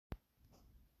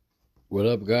What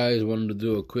up, guys? Wanted to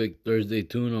do a quick Thursday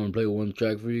tune. I'm gonna play one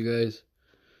track for you guys.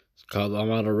 It's called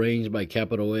I'm Out of Range by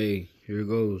Capital A. Here it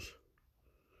goes.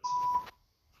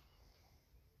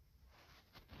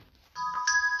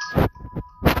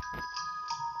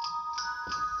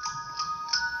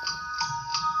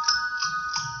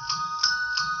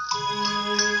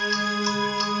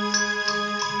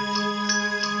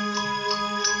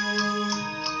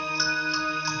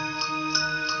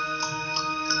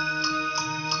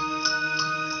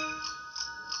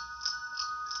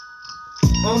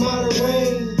 I'm out of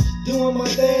range, doing my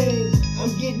thing. I'm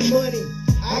getting money,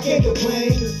 I can't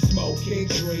complain. Smoke it,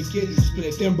 drink it,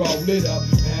 split and roll it up.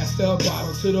 Pass the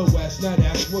bottle to the west, now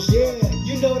that's what's Yeah, up.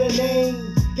 you know the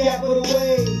name, Capital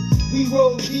A. We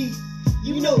roll deep,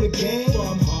 you know the game.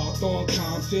 From Hawthorne,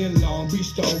 Compton, Long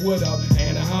Beach, throw it up.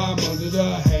 Anaheim under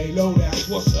the halo, that's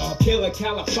what's up. Killer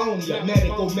California,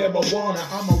 medical marijuana.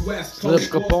 I'm a West Coast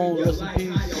Flip Capone, warrior, rest in like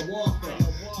peace. ayahuasca.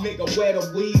 Nigga, where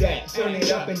the weed at? Turn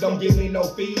it up and don't give me no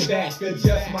feedback.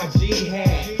 Adjust my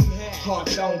jihad.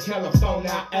 Hawthorne,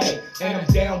 California, A. And I'm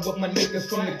down with my niggas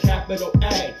from the capital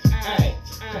A. A.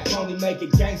 Capone make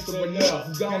it gangster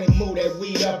enough. Gonna move that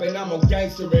weed up and I'm gonna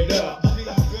gangster it up.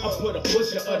 I put a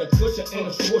pusher of the cushion in a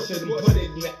swisher and put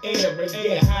it in the air and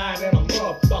get high than a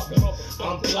motherfucker.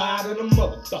 I'm fly than a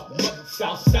motherfucker.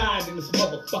 Southside in this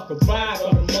motherfucker. Ride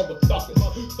on the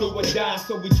motherfucker. Do or die,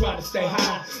 so we try to stay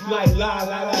high. Like la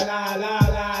la la la la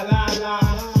la la la.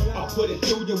 I put it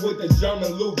through you with the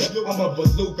German Luger. I'm a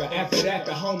bazooka. After that,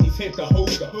 the homies hit the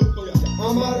hookah.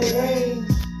 I'm out of range,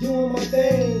 doing my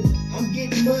thing. I'm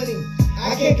getting money,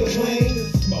 I can't complain.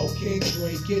 Smoke it,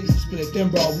 drink it, split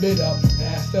and roll it up.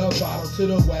 Pass the bottle to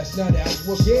the west, now that's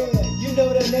what's Yeah, up. you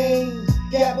know the name,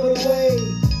 Capital A.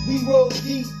 We roll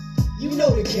deep, you know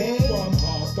the game. From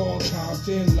Hawthorne,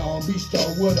 Compton, Long Beach,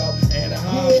 throw it up.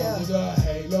 Anaheim Yeah. under the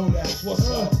halo, that's what's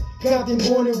up. Compton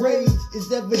born and raised,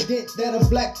 it's evident that a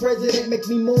black president makes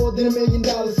me more than $1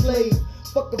 million slave.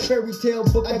 Fuck a fairy tale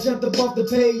book, I jumped up off the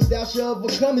page. Thou shalt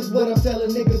overcome is what I'm telling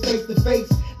niggas face to face.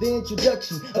 The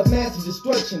introduction of massive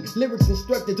destruction. Lyrics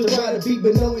instructed to ride a beat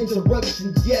but no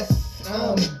interruption. Yes,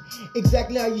 I'm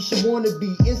exactly how you should wanna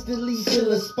be. Instantly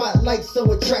still a spotlight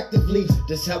so attractively.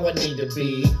 That's how I need to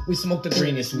be. We smoke the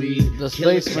greenest weed. The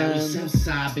Killer Spaceman. Cali,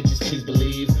 Southside, bitches, please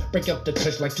believe. Break up the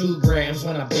kush like 2 grams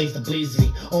when I blaze the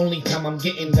bleezy. Only time I'm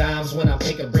getting dimes when I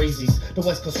pick up breezies. The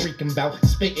West Coast freaking bout,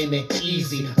 spitting it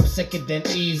easy. I'm sicker than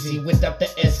easy without the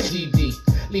STD.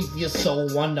 Leave your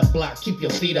soul on the block, keep your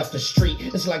feet off the street.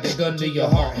 It's like a gun to your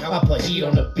heart, I put heat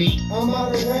on the beat. I'm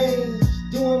out of range,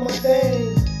 doing my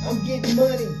thing. I'm getting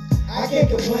money, I can't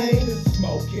complain.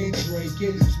 Smoke it, drink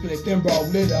it, split and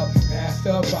roll it up. Pass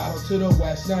the bottle to the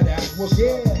west, now that's what's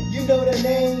Yeah, up. you know the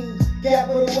name,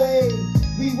 Capital A.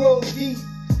 We roll deep,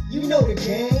 you know the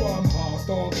game. From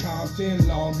Hawthorne, Compton,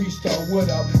 Long Beach, throw it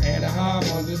up. Anaheim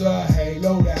under the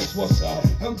halo, that's what's up.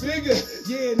 I'm bigger,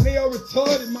 yeah, and they are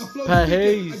retarded. My flow Pat bigger.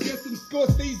 Hayes. I guess I'm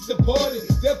Scorsese's departed.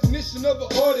 Definition of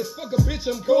an artist, fuck a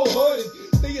bitch, I'm cold-hearted.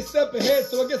 Stay a step ahead,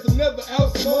 so I guess I'm never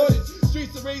outsmarted.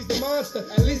 Streets to raise the monster,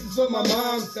 at least it's what my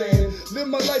mom's saying. Live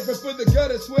my life right for the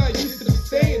gutters where I used to be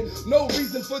staying. No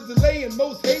reason for delaying,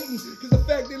 most hating, cause the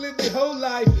fact they live their whole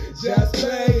life just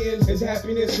playing. His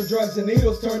happiness for drugs and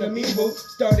needles turned him evil.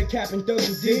 Started capping thugs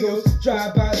with deagles,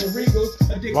 drive-bys and regals.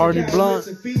 Addicted Marty catalysts Blunt.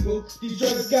 and feeble. These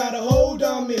drugs got a hold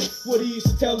on me. What he used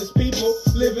to tell his people.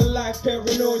 Living life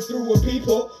paranoid through a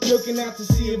people. Looking out to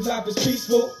see if life is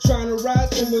peaceful. Trying to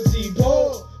rise from a deep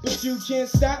hole. But you can't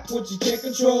stop what you can't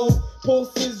control.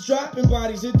 Pulses dropping,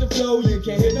 bodies hit the flow. You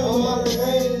can't hit no I'm more. out of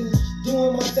range,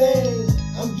 doing my thing.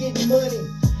 I'm getting money,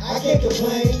 I can't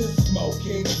complain. Smoke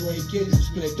it, drink it,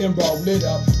 split and roll it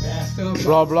up. Pass the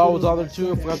Blah Blah was on there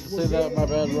too. I forgot to say that. My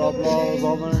bad. Blah Blah was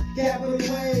on there.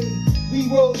 Capital A.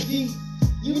 We roll deep,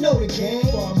 you know the game.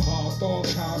 From Hawthorne,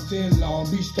 Compton, Long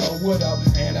Beach, throw it up.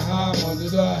 Anaheim under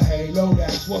the halo,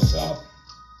 that's what's up.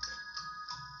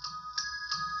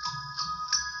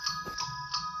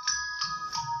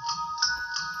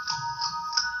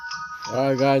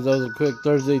 Alright, guys. That was a quick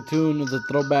Thursday tune. It's a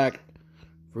throwback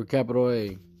for Capital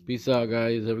A. Peace out,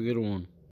 guys. Have a good one.